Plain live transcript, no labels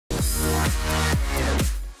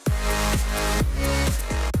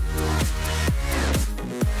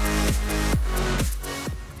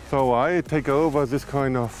So I take over this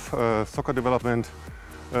kind of soccer development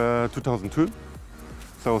 2002,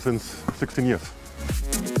 so since 16 years.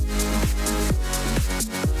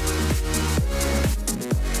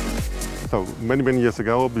 So many years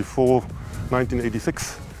ago, before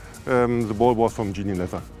 1986, the ball was from Genie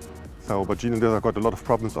leather. But Genie leather got a lot of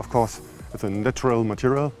problems, of course. It's a natural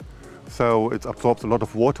material, so it absorbs a lot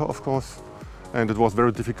of water, of course, and it was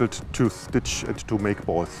very difficult to stitch and to make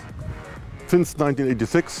balls. Since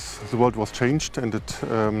 1986, the world was changed and it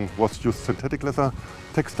was used synthetic leather,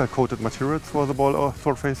 textile coated materials for the ball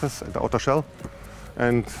surfaces and the outer shell.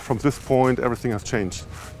 And from this point, everything has changed.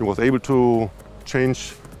 It was able to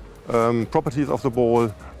change properties of the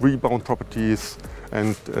ball, rebound properties,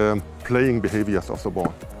 and playing behaviors of the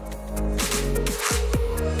ball.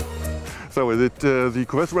 So the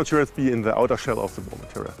Covestro materials be in the outer shell of the ball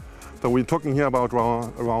material. So we're talking here about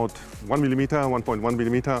around 1 millimeter, 1.1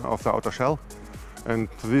 millimeter of the outer shell. And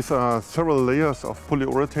these are several layers of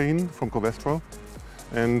polyurethane from Covestro.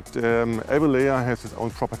 And every layer has its own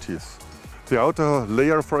properties. The outer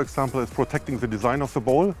layer, for example, is protecting the design of the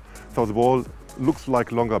ball. So the ball looks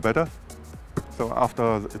like longer, better. So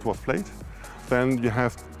after it was played. Then you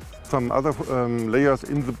have some other layers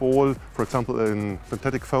in the ball, for example, in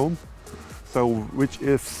synthetic foam. So which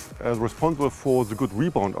is responsible for the good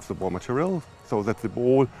rebound of the ball material, so that the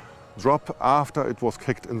ball drop after it was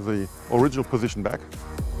kicked in the original position back.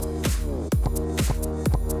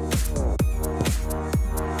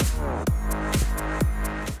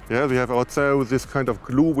 Yeah, we have also this kind of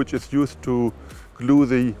glue which is used to glue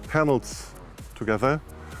the panels together.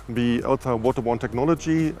 The also waterborne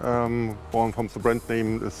technology, born from the brand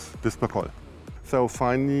name is Michaelis. So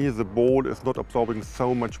finally, the ball is not absorbing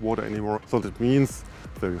so much water anymore. So that means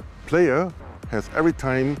the player has every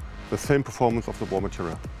time the same performance of the ball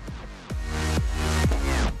material.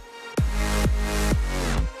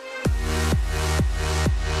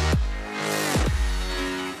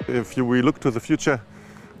 If we look to the future,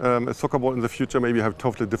 a soccer ball in the future maybe have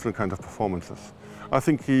totally different kind of performances. I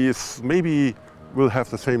think maybe will have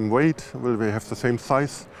the same weight, will have the same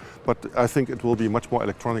size, but I think it will be much more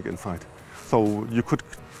electronic inside. So you could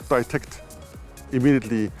detect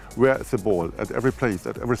immediately where is the ball, at every place,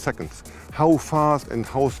 at every second, how fast and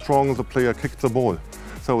how strong the player kicked the ball.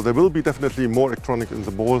 So there will be definitely more electronic in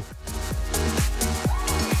the ball.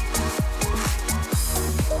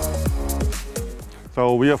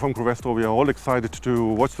 So we are from Covestro, we are all excited to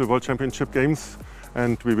watch the World Championship games,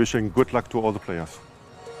 and we're wishing good luck to all the players.